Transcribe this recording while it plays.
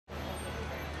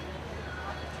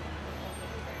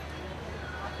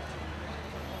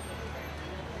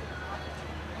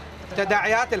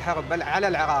تداعيات الحرب على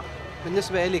العراق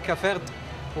بالنسبة لي كفرد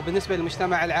وبالنسبة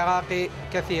للمجتمع العراقي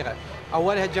كثيرة.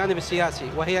 أولها الجانب السياسي،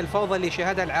 وهي الفوضى اللي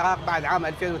شهدها العراق بعد عام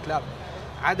 2003.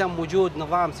 عدم وجود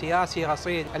نظام سياسي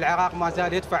رصين، العراق ما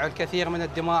زال يدفع الكثير من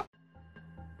الدماء.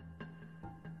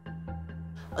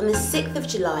 On the 6th of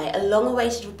July, a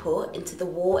long-awaited report into the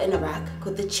war in Iraq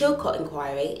called the Chilcot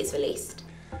Inquiry is released.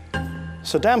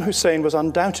 Saddam Hussein was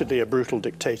undoubtedly a brutal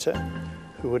dictator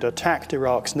who had attacked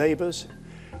Iraq's neighbours,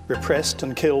 repressed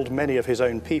and killed many of his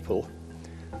own people,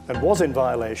 and was in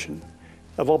violation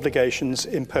of obligations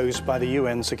imposed by the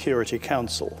UN Security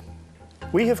Council.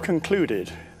 We have concluded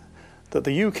that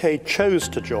the UK chose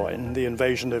to join the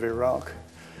invasion of Iraq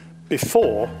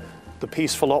before the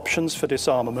peaceful options for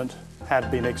disarmament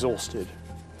had been exhausted.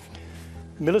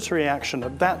 Military action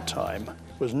at that time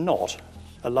was not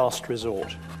a last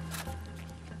resort.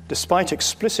 Despite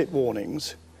explicit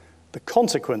warnings, the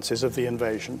consequences of the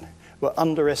invasion were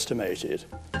underestimated.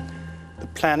 The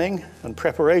planning and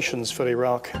preparations for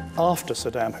Iraq after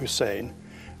Saddam Hussein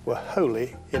were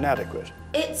wholly inadequate.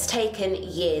 It's taken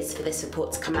years for this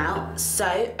report to come out,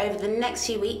 so over the next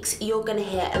few weeks you're going to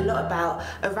hear a lot about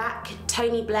Iraq,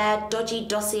 Tony Blair, dodgy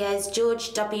dossiers,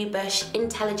 George W. Bush,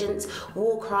 intelligence,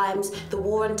 war crimes, the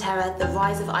war on terror, the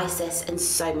rise of ISIS, and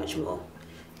so much more.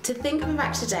 To think of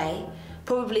Iraq today,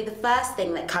 probably the first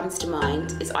thing that comes to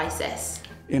mind is ISIS.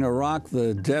 In Iraq,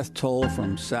 the death toll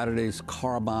from Saturday's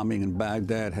car bombing in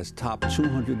Baghdad has topped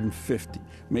 250,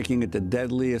 making it the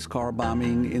deadliest car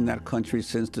bombing in that country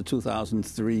since the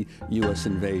 2003 U.S.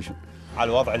 invasion. على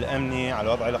الوضع الأمني، على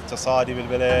الوضع الاقتصادي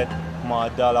بالبلد، ما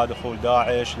أدى لدخول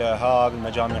داعش، الإرهاب،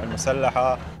 المجاميع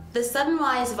المسلحة. The sudden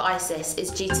rise of ISIS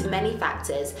is due to many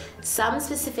factors, some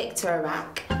specific to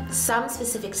Iraq, some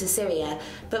specific to Syria,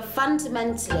 but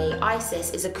fundamentally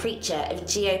ISIS is a creature of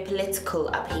geopolitical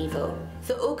upheaval.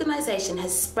 The organisation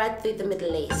has spread through the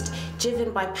Middle East,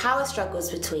 driven by power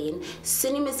struggles between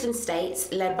Sunni Muslim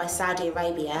states led by Saudi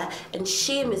Arabia and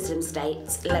Shia Muslim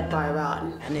states led by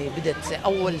Iran. يعني بدأت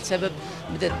أول سبب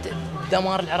بدأت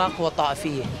دمار العراق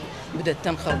والطائفية. بدأت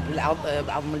تنخرب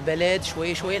بعض البلد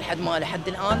شوي شوي لحد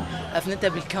الآن أفنتها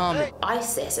بالكامل.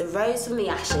 ISIS arose from the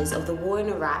ashes of the war in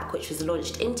Iraq, which was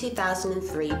launched in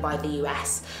 2003 by the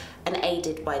US and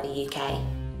aided by the UK.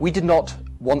 We did not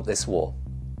want this war,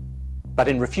 but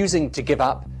in refusing to give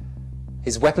up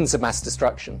his weapons of mass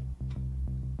destruction,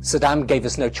 Saddam gave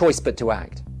us no choice but to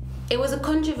act. It was a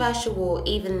controversial war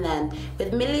even then,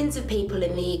 with millions of people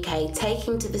in the UK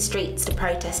taking to the streets to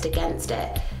protest against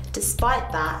it.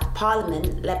 Despite that,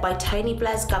 Parliament, led by Tony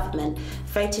Blair's government,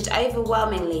 voted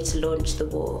overwhelmingly to launch the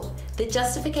war. The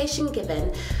justification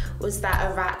given was that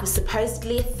Iraq was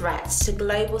supposedly a threat to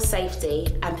global safety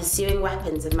and pursuing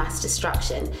weapons of mass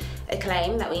destruction, a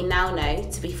claim that we now know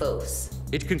to be false.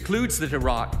 It concludes that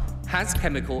Iraq has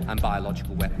chemical and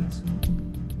biological weapons,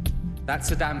 that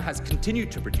Saddam has continued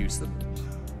to produce them,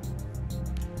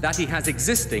 that he has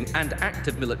existing and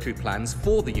active military plans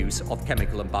for the use of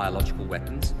chemical and biological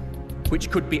weapons, which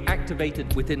could be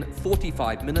activated within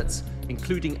 45 minutes,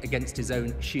 including against his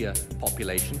own Shia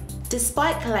population.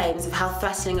 Despite claims of how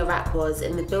threatening Iraq was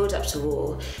in the build-up to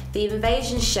war, the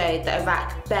invasion showed that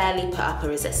Iraq barely put up a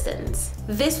resistance.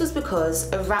 This was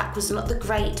because Iraq was not the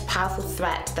great, powerful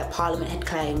threat that Parliament had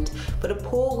claimed, but a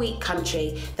poor, weak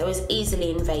country that was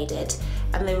easily invaded,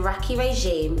 and the Iraqi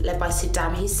regime, led by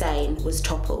Saddam Hussein, was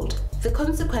toppled. The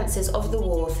consequences of the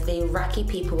war for the Iraqi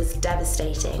people was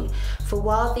devastating, for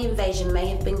while the invasion may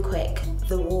have been quick,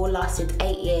 the war lasted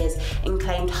 8 years and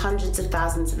claimed hundreds of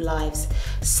thousands of lives.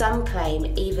 Some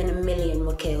claim even 1 million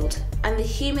were killed. And the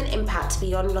human impact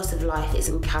beyond loss of life is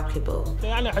incalculable.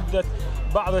 يعني حدث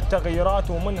بعض التغييرات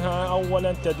ومنها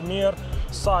أولا تدمير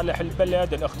صالح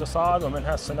البلد، الاقتصاد،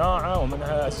 ومنها الصناعة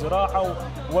ومنها الزراعة،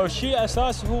 والشيء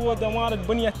أساس هو دمار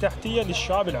البنية التحتية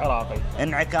للشعب العراقي.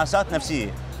 انعكاسات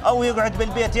نفسية أو يقعد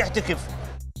بالبيت يحتكف.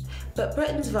 But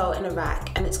Britain's role in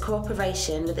Iraq and its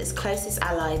cooperation with its closest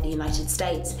ally, the United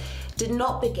States, did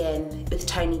not begin with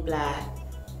Tony Blair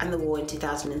and the war in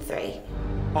 2003.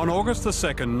 On August the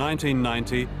 2nd,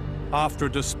 1990, after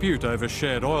a dispute over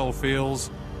shared oil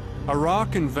fields,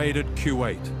 Iraq invaded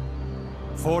Kuwait.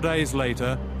 4 days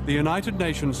later, the United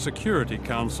Nations Security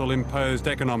Council imposed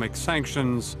economic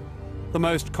sanctions, the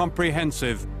most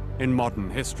comprehensive in modern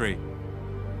history.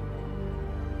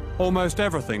 Almost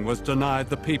everything was denied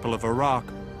the people of Iraq,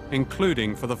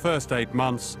 including, for the first 8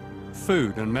 months,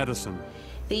 food and medicine.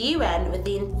 The UN, with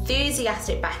the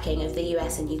enthusiastic backing of the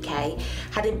US and UK,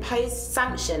 had imposed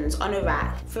sanctions on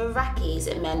Iraq. For Iraqis,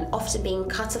 it meant often being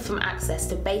cut off from access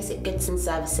to basic goods and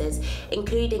services,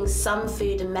 including some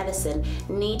food and medicine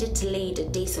needed to lead a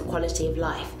decent quality of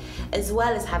life, as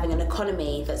well as having an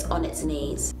economy that's on its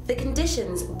knees. The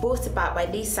conditions brought about by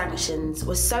these sanctions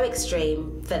were so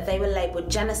extreme that they were labelled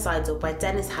genocidal by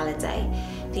Dennis Halliday,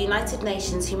 the United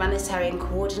Nations humanitarian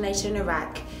coordinator in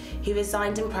Iraq, who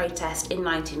resigned in protest in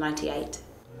 1998.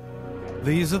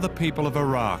 These are the people of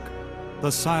Iraq,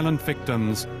 the silent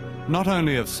victims, not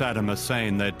only of Saddam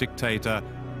Hussein, their dictator,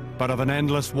 but of an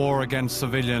endless war against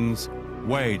civilians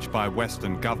waged by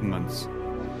Western governments.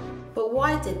 But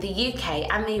why did the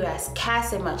UK and the US care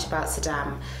so much about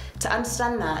Saddam? To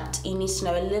understand that, you need to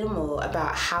know a little more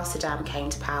about how Saddam came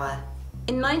to power.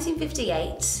 In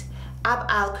 1958,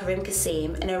 Abd al-Karim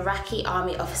Qasim, an Iraqi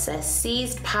army officer,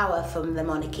 seized power from the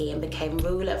monarchy and became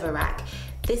ruler of Iraq.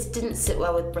 This didn't sit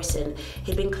well with Britain,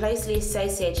 who'd been closely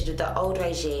associated with the old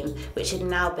regime, which had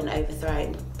now been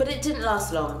overthrown. But it didn't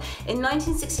last long. In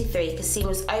 1963, Qasim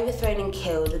was overthrown and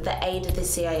killed with the aid of the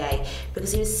CIA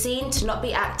because he was seen to not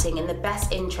be acting in the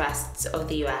best interests of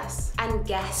the US. And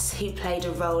guess who played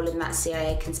a role in that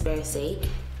CIA conspiracy?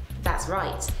 That's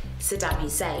right, Saddam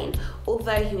Hussein,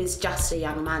 although he was just a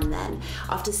young man then.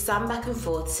 After some back and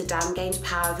forth, Saddam gained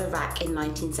power of Iraq in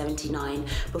 1979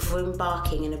 before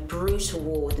embarking in a brutal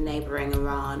war with neighbouring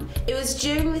Iran. It was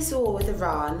during this war with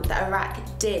Iran that Iraq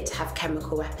did have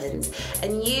chemical weapons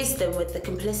and used them with the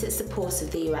complicit support of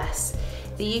the US.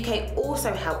 The UK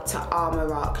also helped to arm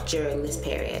Iraq during this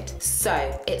period.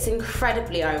 So it's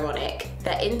incredibly ironic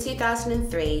that in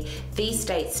 2003, these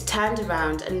states turned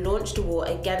around and launched a war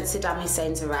against Saddam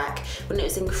Hussein's Iraq when it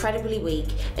was incredibly weak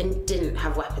and didn't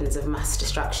have weapons of mass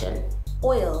destruction.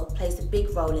 Oil plays a big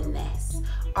role in this.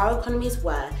 Our economies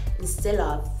were and still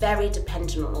are very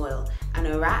dependent on oil, and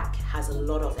Iraq has a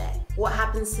lot of it. What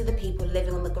happens to the people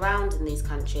living on the ground in these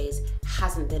countries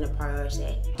hasn't been a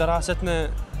priority.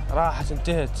 دراستنا راحت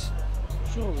انتهت.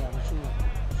 شو يعني شو؟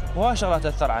 هواي شغلات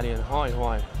تأثر علينا،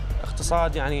 هواي.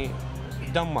 اقتصاد يعني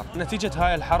دمر. نتيجة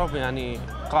هاي الحرب يعني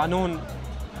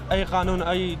قانون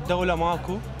أي دولة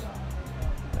ماكو.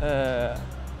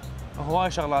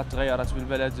 هواي شغلات تغيرت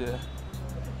بالبلد.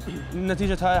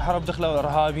 نتيجة هاي الحرب دخلوا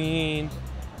إرهابيين.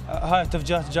 هاي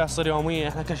التفجيرات جاية تصير يومية،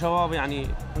 احنا كشباب يعني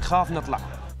نخاف نطلع.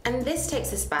 And this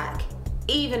takes us back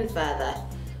even further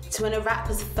to when Iraq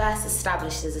was first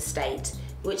established as a state,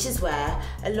 which is where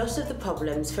a lot of the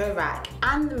problems for Iraq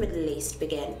and the Middle East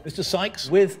begin. Mr. Sykes,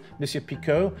 with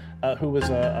Picot, who was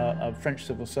a French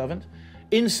civil servant,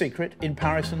 in secret in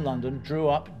Paris and London, drew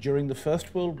up during the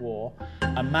First World War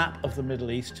a map of the Middle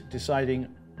East, deciding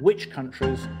which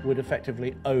countries would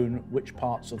effectively own which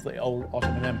parts of the old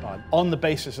Ottoman Empire. On the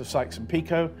basis of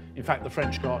Sykes-Picot, in fact, the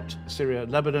French got Syria,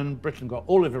 Lebanon, Britain got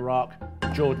all of Iraq,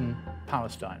 Jordan,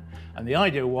 Palestine. And the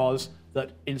idea was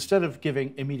that instead of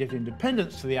giving immediate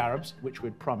independence to the Arabs, which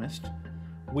we'd promised,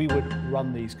 we would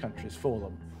run these countries for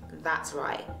them. That's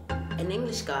right. An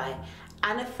English guy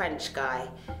and a French guy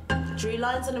drew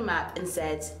lines on a map and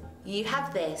said, you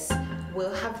have this,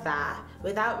 we'll have that,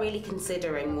 without really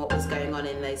considering what was going on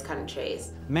in those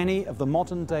countries. Many of the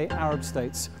modern-day Arab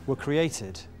states were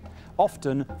created.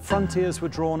 Often, frontiers were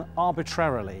drawn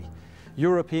arbitrarily.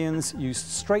 Europeans used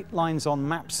straight lines on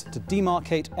maps to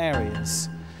demarcate areas,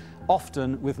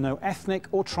 often with no ethnic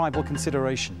or tribal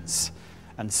considerations.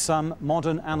 And some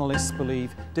modern analysts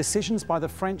believe decisions by the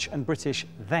French and British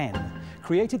then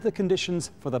created the conditions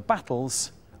for the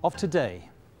battles of today.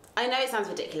 I know it sounds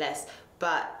ridiculous,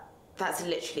 but that's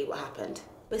literally what happened.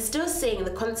 We're still seeing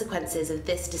the consequences of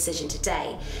this decision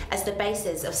today as the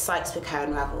basis of Sykes-Picot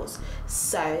unravels.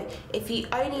 So, if you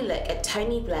only look at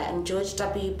Tony Blair and George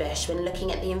W. Bush when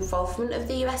looking at the involvement of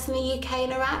the US and the UK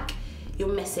in Iraq,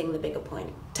 you're missing the bigger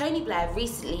point. Tony Blair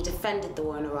recently defended the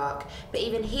war in Iraq, but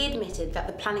even he admitted that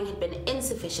the planning had been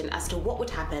insufficient as to what would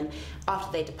happen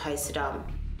after they deposed Saddam.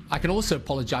 I can also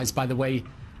apologise, by the way,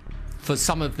 for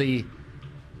some of the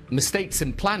mistakes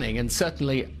in planning, and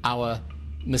certainly our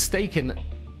mistake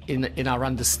in our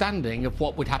understanding of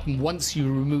what would happen once you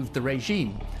removed the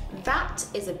regime. That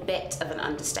is a bit of an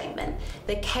understatement.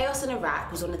 The chaos in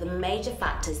Iraq was one of the major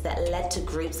factors that led to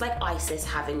groups like ISIS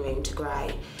having room to grow.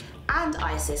 And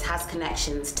ISIS has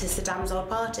connections to Saddam's old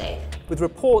party. With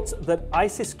reports that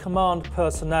ISIS command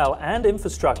personnel and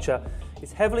infrastructure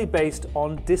is heavily based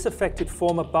on disaffected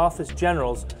former Ba'athist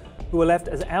generals who were left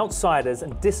as outsiders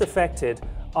and disaffected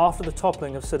after the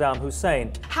toppling of Saddam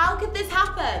Hussein. How could this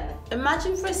happen?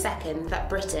 Imagine for a second that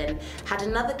Britain had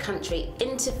another country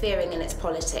interfering in its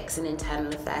politics and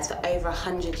internal affairs for over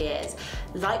 100 years,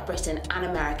 like Britain and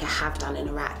America have done in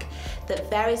Iraq. That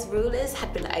various rulers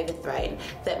had been overthrown,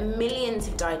 that millions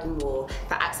have died in war,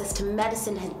 that access to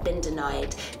medicine had been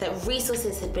denied, that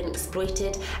resources had been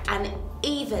exploited, and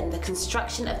even the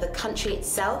construction of the country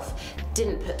itself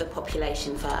didn't put the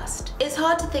population first. It's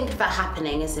hard to think of that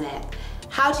happening, isn't it?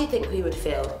 How do you think we would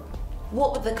feel? What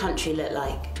would the country look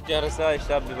like? جاء رسائل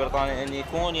الشاب البريطاني أن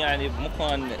يكون يعني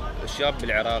بمكان الشاب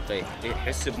العراقي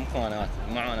يحس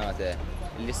بمعاناته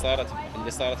اللي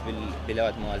صارت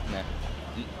بالبلاد مالتنا،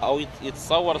 أو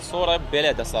يتصور الصورة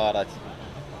ببلده صارت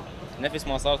نفس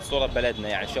ما صارت الصورة ببلدنا،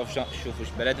 يعني شوفوا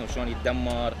بلدهم شلون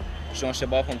يتدمر، شلون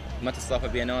شبابهم ما تتصافى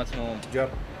بيناتهم. جر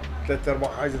 3/4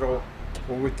 هجروا،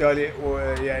 وبالتالي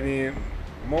يعني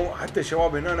مو حتى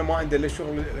الشباب هنا ما عنده الا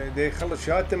شغل، يخلص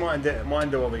شهادته ما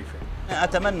عنده وظيفه.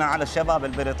 اتمنى على الشباب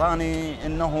البريطاني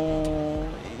انه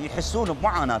يحسون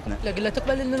بمعاناتنا. لا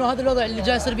تقبل انه هذا الوضع اللي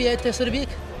جاي يصير بيه انت يصير بيك؟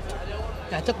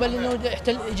 يعني تقبل انه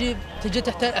تجي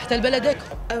تحتل بلدك؟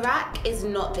 Iraq is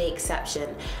not the exception,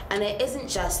 and it isn't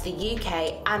just the UK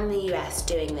and the US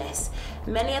doing this.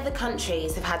 Many other countries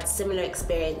have had similar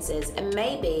experiences, and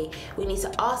maybe we need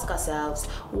to ask ourselves,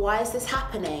 why is this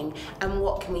happening and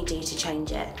what can we do to change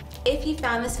it? If you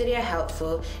found this video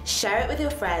helpful, share it with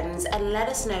your friends and let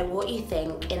us know what you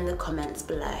think in the comments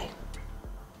below.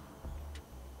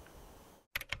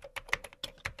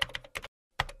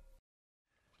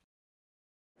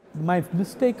 My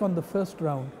mistake on the first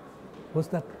round was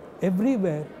that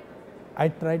everywhere I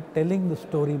tried telling the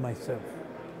story myself.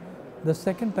 The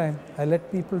second time I let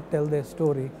people tell their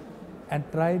story and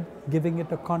tried giving it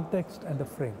a context and a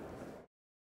frame.